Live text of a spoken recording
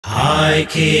my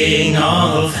King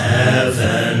of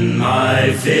heaven, my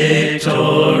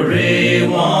victory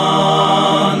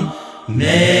won.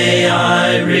 May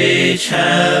I reach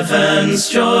heaven's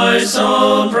joy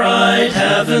so bright,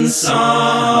 heaven's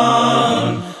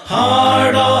sun.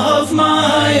 Heart of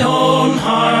my own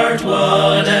heart,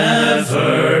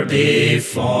 whatever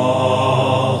befall,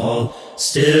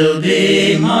 still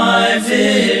be my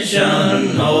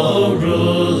vision, O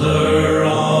ruler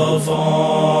of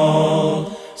all.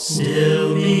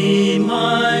 Still be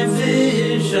my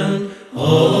vision,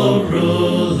 O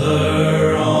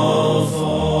ruler of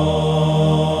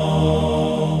all.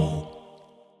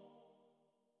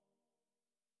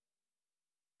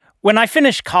 When I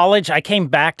finished college, I came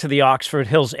back to the Oxford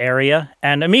Hills area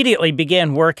and immediately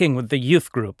began working with the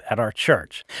youth group at our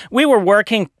church. We were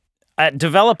working at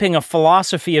developing a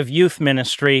philosophy of youth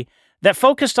ministry that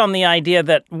focused on the idea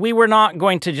that we were not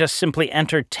going to just simply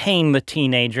entertain the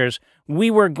teenagers. We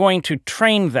were going to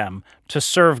train them to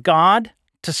serve God,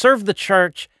 to serve the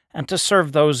church, and to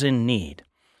serve those in need.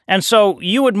 And so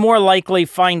you would more likely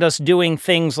find us doing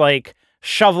things like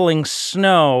shoveling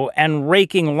snow and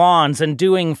raking lawns and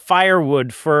doing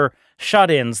firewood for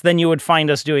shut-ins than you would find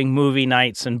us doing movie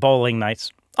nights and bowling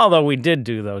nights, although we did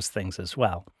do those things as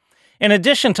well. In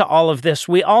addition to all of this,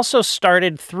 we also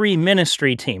started 3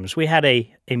 ministry teams. We had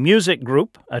a music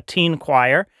group, a teen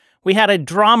choir, we had a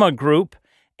drama group,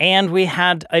 and we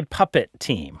had a puppet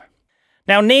team.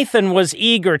 Now, Nathan was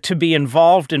eager to be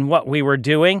involved in what we were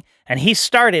doing, and he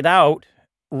started out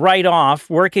right off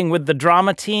working with the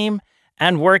drama team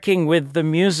and working with the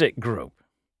music group.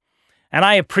 And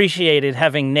I appreciated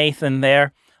having Nathan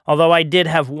there, although I did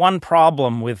have one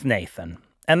problem with Nathan,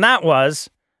 and that was,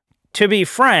 to be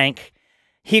frank,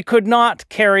 he could not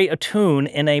carry a tune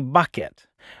in a bucket,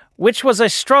 which was a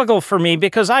struggle for me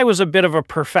because I was a bit of a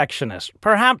perfectionist,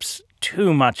 perhaps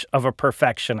too much of a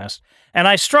perfectionist, and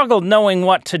I struggled knowing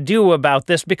what to do about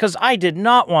this because I did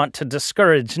not want to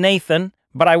discourage Nathan,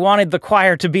 but I wanted the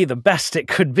choir to be the best it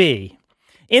could be.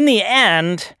 In the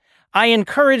end, I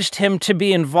encouraged him to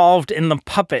be involved in the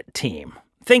puppet team,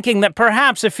 thinking that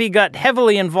perhaps if he got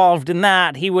heavily involved in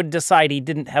that, he would decide he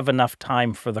didn't have enough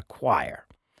time for the choir.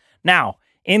 Now,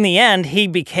 in the end, he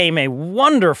became a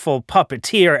wonderful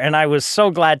puppeteer, and I was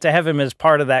so glad to have him as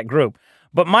part of that group.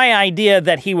 But my idea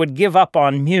that he would give up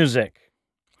on music,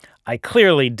 I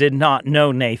clearly did not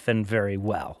know Nathan very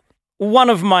well. One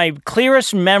of my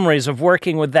clearest memories of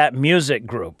working with that music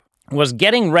group was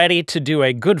getting ready to do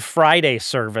a Good Friday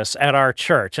service at our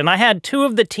church, and I had 2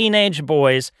 of the teenage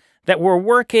boys that were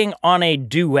working on a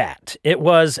duet. It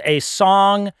was a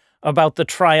song about the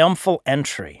triumphal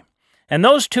entry. And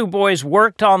those 2 boys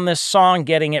worked on this song,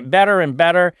 getting it better and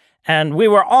better, and we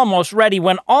were almost ready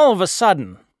when all of a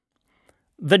sudden,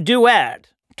 the duet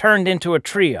turned into a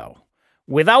trio.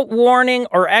 Without warning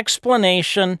or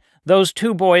explanation, those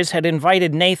 2 boys had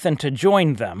invited Nathan to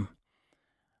join them,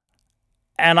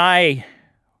 and I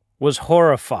was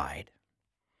horrified.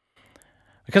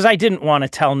 Because I didn't want to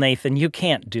tell Nathan, you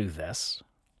can't do this.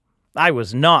 I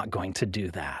was not going to do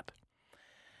that.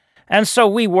 And so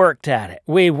we worked at it.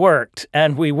 We worked,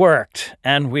 and we worked,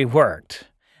 and we worked.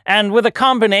 And with a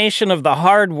combination of the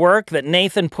hard work that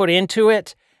Nathan put into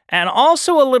it, and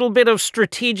also a little bit of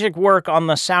strategic work on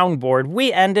the soundboard,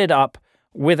 we ended up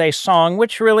with a song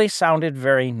which really sounded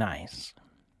very nice.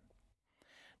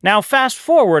 Now, fast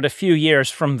forward a few years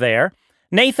from there,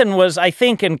 Nathan was, I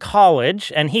think, in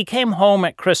college, and he came home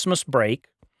at Christmas break,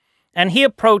 and he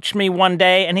approached me one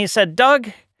day, and he said,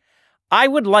 "Doug, I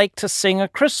would like to sing a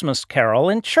Christmas carol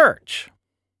in church."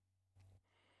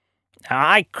 Now,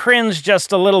 I cringed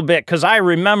just a little bit because I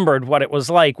remembered what it was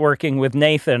like working with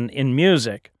Nathan in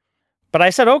music. But I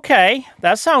said, "Okay,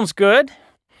 that sounds good."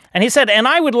 And he said, "And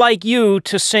I would like you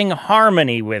to sing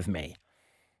harmony with me."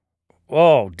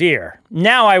 Oh, dear.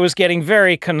 Now I was getting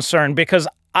very concerned because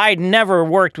I'd never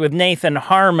worked with Nathan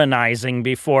harmonizing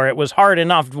before. It was hard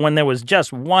enough when there was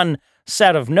just one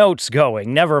set of notes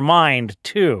going, never mind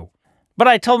 2. But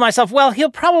I told myself, well, he'll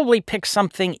probably pick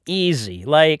something easy,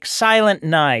 like Silent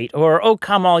Night or O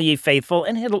Come All Ye Faithful,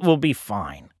 and it will be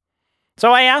fine.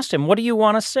 So I asked him, "What do you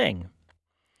want to sing?"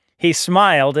 He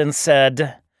smiled and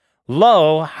said,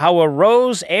 "Lo, how a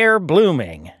rose ere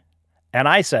blooming." And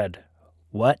I said,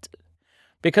 "What?"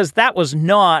 Because that was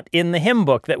not in the hymn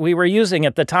book that we were using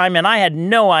at the time, and I had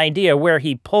no idea where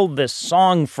he pulled this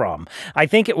song from. I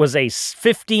think it was a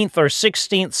 15th or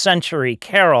 16th century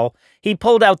carol. He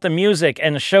pulled out the music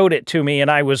and showed it to me, and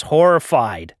I was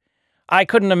horrified. I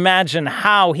couldn't imagine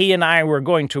how he and I were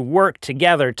going to work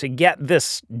together to get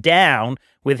this down,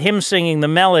 with him singing the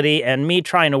melody and me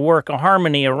trying to work a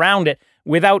harmony around it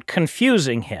without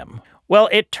confusing him. Well,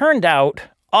 it turned out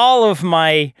all of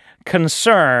my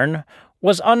concern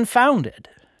was unfounded.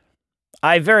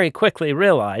 I very quickly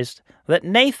realized that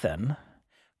Nathan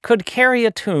could carry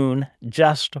a tune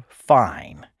just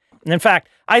fine. In fact,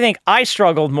 I think I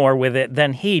struggled more with it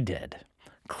than he did.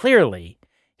 Clearly,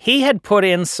 he had put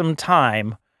in some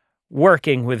time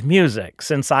working with music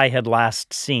since I had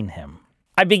last seen him.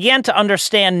 I began to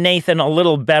understand Nathan a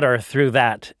little better through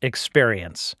that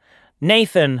experience.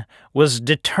 Nathan was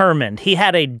determined. He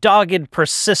had a dogged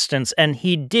persistence, and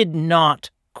he did not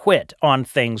quit on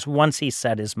things once he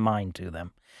set his mind to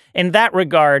them. In that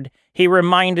regard, he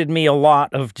reminded me a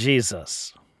lot of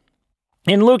Jesus.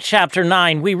 In Luke chapter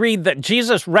 9, we read that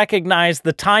Jesus recognized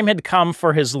the time had come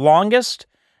for his longest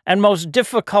and most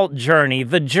difficult journey,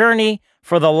 the journey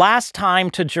for the last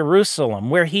time to Jerusalem,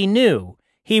 where he knew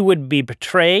he would be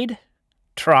betrayed,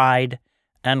 tried,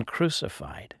 and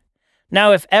crucified.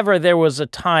 Now, if ever there was a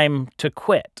time to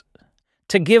quit,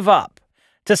 to give up,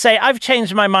 to say, I've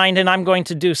changed my mind and I'm going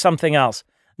to do something else,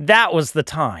 that was the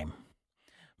time.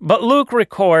 But Luke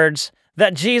records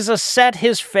that Jesus set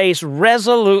his face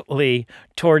resolutely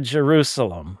toward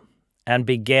Jerusalem and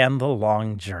began the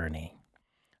long journey.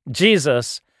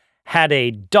 Jesus had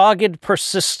a dogged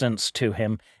persistence to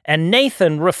him, and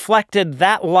Nathan reflected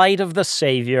that light of the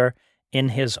Savior in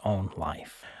his own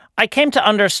life. I came to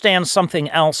understand something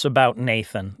else about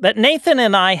Nathan, that Nathan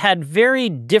and I had very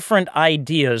different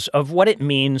ideas of what it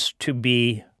means to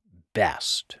be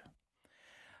best.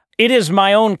 It is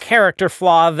my own character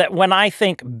flaw that when I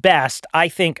think best, I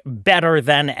think better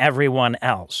than everyone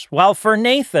else. While for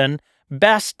Nathan,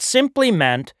 best simply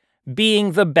meant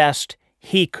being the best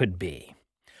he could be.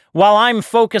 While I'm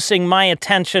focusing my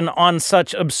attention on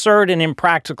such absurd and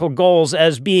impractical goals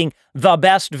as being the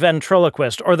best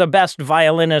ventriloquist or the best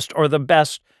violinist or the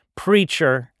best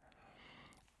preacher,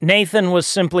 Nathan was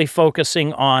simply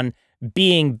focusing on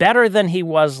being better than he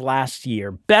was last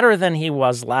year, better than he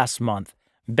was last month,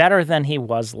 better than he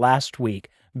was last week,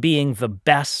 being the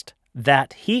best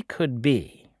that he could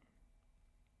be.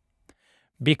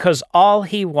 Because all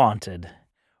he wanted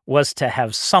was to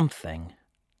have something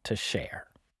to share.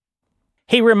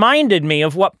 He reminded me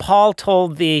of what Paul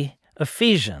told the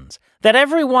Ephesians, that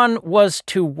everyone was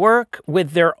to work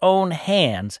with their own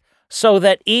hands so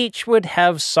that each would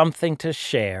have something to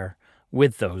share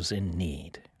with those in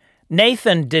need.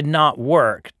 Nathan did not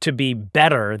work to be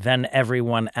better than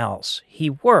everyone else. He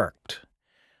worked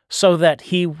so that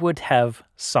he would have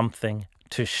something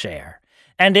to share.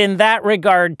 And in that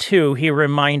regard, too, he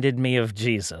reminded me of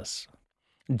Jesus.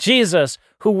 Jesus,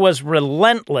 who was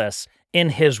relentless in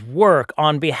his work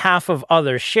on behalf of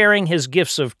others, sharing his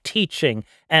gifts of teaching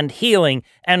and healing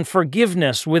and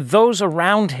forgiveness with those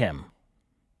around him.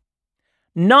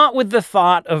 Not with the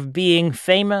thought of being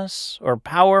famous or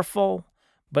powerful,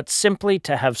 but simply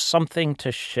to have something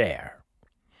to share.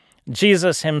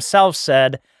 Jesus himself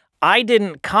said, I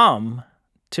didn't come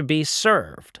to be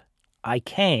served. I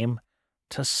came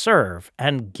to serve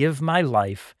and give my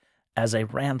life as a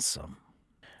ransom.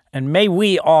 And may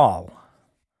we all,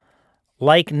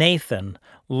 like Nathan,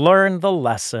 learn the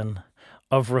lesson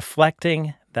of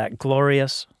reflecting that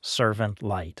glorious servant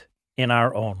light in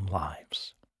our own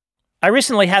lives. I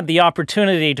recently had the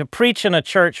opportunity to preach in a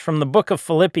church from the book of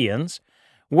Philippians,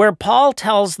 where Paul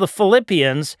tells the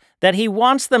Philippians that he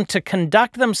wants them to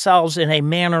conduct themselves in a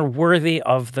manner worthy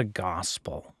of the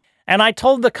gospel. And I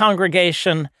told the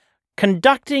congregation,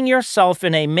 conducting yourself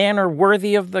in a manner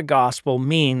worthy of the gospel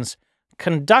means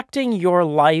conducting your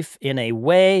life in a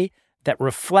way that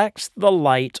reflects the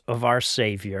light of our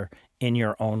Savior in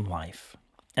your own life.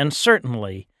 And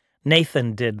certainly,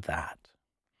 Nathan did that.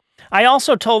 I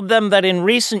also told them that in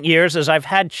recent years, as I've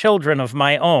had children of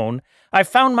my own, I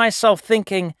found myself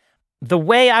thinking, the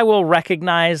way I will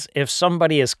recognize if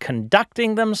somebody is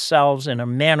conducting themselves in a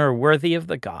manner worthy of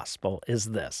the gospel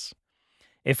is this.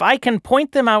 If I can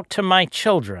point them out to my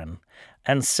children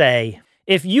and say,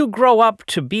 if you grow up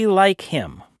to be like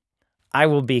him, I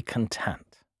will be content.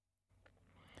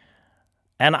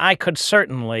 And I could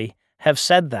certainly have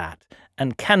said that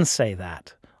and can say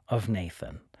that of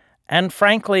Nathan. And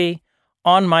frankly,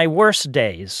 on my worst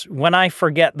days, when I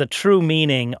forget the true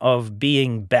meaning of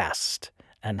being best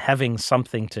and having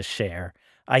something to share,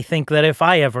 I think that if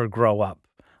I ever grow up,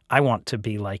 I want to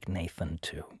be like Nathan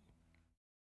too.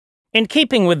 In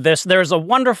keeping with this, there's a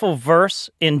wonderful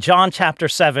verse in John chapter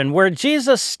 7 where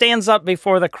Jesus stands up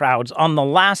before the crowds on the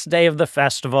last day of the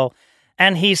festival,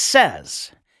 and he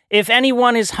says, if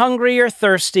anyone is hungry or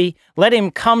thirsty, let him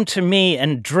come to me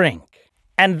and drink.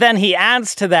 And then he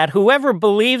adds to that, whoever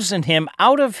believes in him,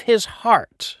 out of his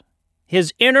heart,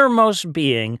 his innermost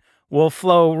being, will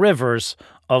flow rivers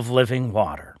of living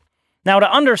water. Now, to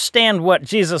understand what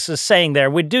Jesus is saying there,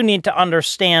 we do need to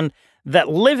understand that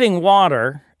living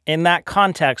water in that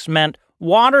context meant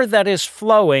water that is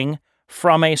flowing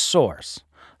from a source.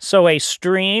 So a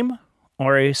stream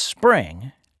or a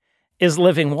spring is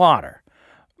living water,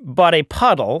 but a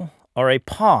puddle or a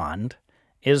pond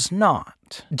is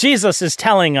not. Jesus is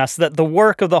telling us that the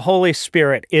work of the Holy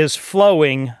Spirit is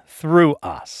flowing through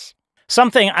us.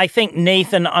 Something I think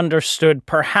Nathan understood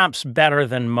perhaps better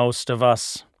than most of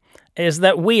us is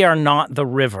that we are not the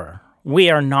river. We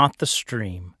are not the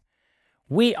stream.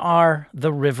 We are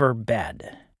the riverbed.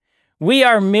 We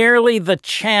are merely the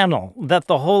channel that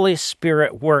the Holy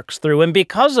Spirit works through, and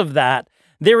because of that,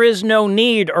 there is no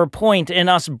need or point in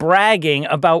us bragging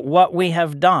about what we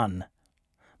have done.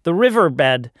 The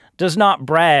riverbed does not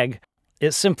brag.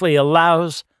 It simply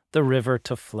allows the river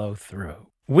to flow through.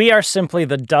 We are simply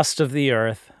the dust of the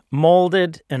earth,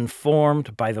 molded and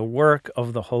formed by the work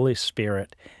of the Holy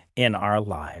Spirit in our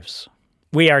lives.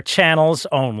 We are channels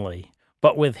only,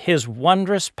 but with His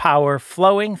wondrous power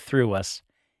flowing through us,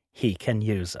 He can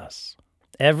use us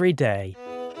every day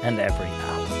and every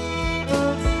hour.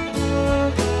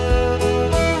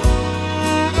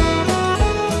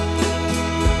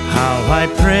 How I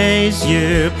praise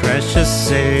you, precious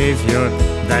Savior,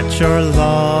 that your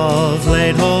love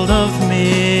laid hold of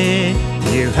me.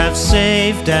 You have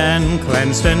saved and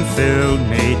cleansed and filled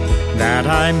me, that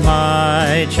I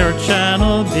might your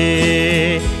channel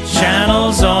be.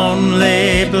 Channels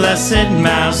only, blessed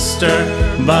Master,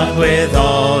 but with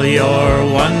all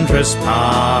your wondrous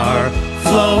power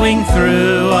flowing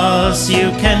through us, you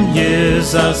can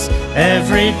use us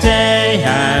every day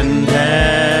and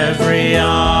every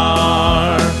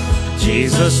hour.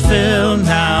 Jesus, fill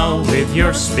now with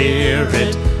your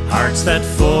Spirit hearts that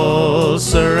full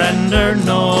surrender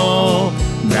know,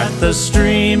 that the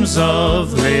streams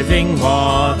of living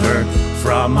water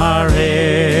from our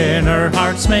inner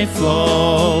hearts may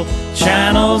flow.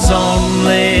 Channels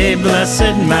only,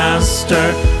 blessed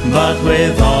Master, but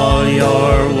with all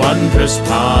your wondrous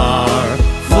power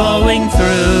flowing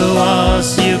through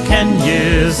us, you can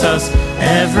use us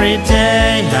every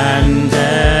day and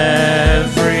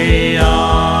every hour.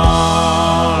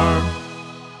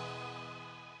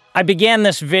 I began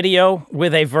this video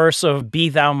with a verse of Be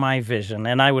Thou My Vision,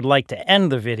 and I would like to end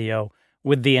the video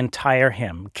with the entire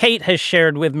hymn. Kate has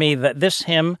shared with me that this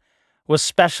hymn was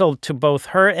special to both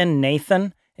her and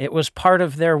Nathan. It was part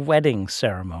of their wedding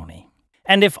ceremony.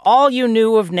 And if all you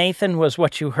knew of Nathan was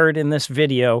what you heard in this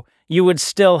video, you would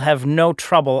still have no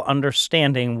trouble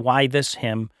understanding why this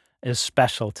hymn is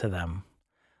special to them.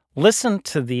 Listen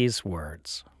to these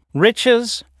words.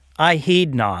 Riches I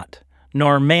heed not,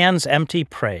 nor man's empty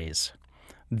praise.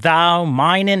 Thou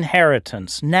mine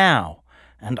inheritance, now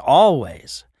and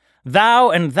always. Thou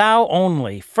and thou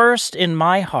only, first in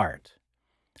my heart.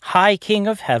 High King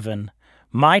of heaven,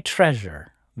 my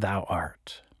treasure thou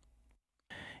art.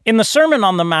 In the Sermon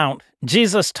on the Mount,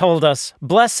 Jesus told us,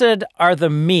 Blessed are the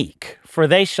meek, for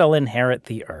they shall inherit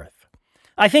the earth.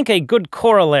 I think a good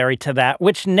corollary to that,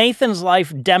 which Nathan's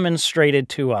life demonstrated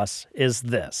to us, is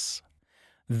this.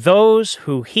 Those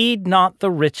who heed not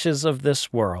the riches of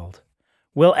this world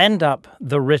will end up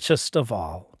the richest of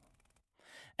all.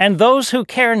 And those who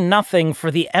care nothing for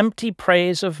the empty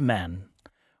praise of men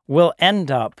will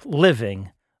end up living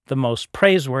the most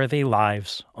praiseworthy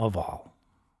lives of all.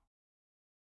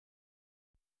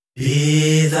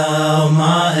 Be thou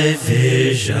my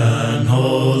vision,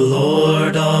 O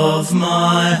Lord of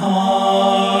my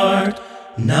heart,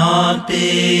 not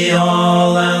be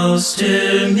all else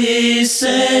to me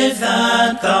save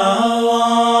that thou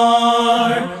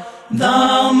art.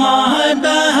 Thou my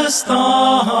best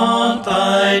thought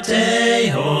by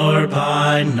day or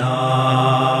by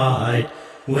night,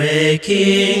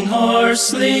 waking or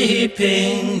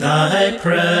sleeping, thy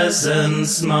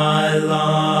presence my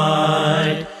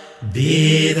light.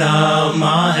 Be thou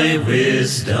my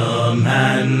wisdom,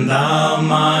 and thou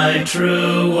my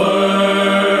true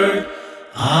word.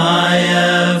 I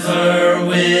ever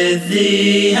with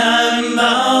thee, and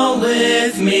thou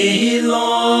with me,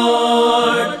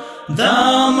 Lord.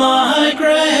 Thou my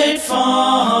great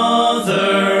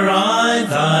Father, I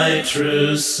thy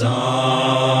true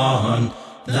Son.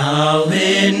 Thou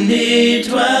in me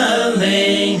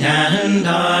dwelling, and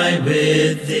I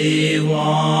with thee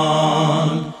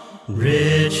one.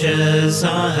 Riches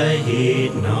I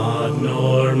heed not,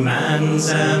 nor man's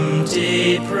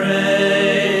empty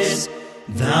praise.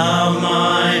 Thou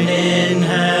mine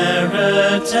inheritance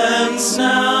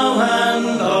now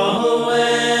and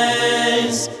always.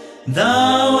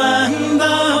 Thou and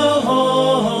thou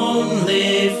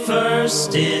only,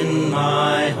 first in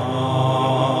my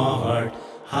heart.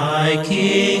 High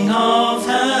King of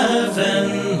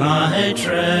heaven, my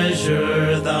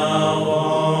treasure thou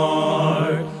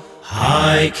art.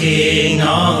 High King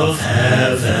of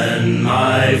heaven,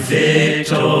 my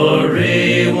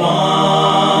victory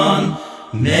won.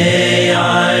 May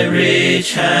I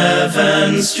reach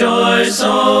heaven's joy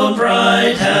so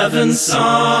bright, heaven's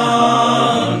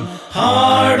sun.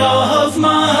 Heart of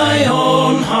my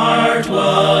own heart,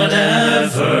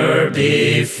 whatever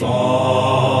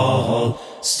befall,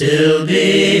 still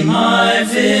be my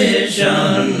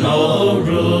vision, O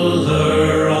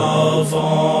ruler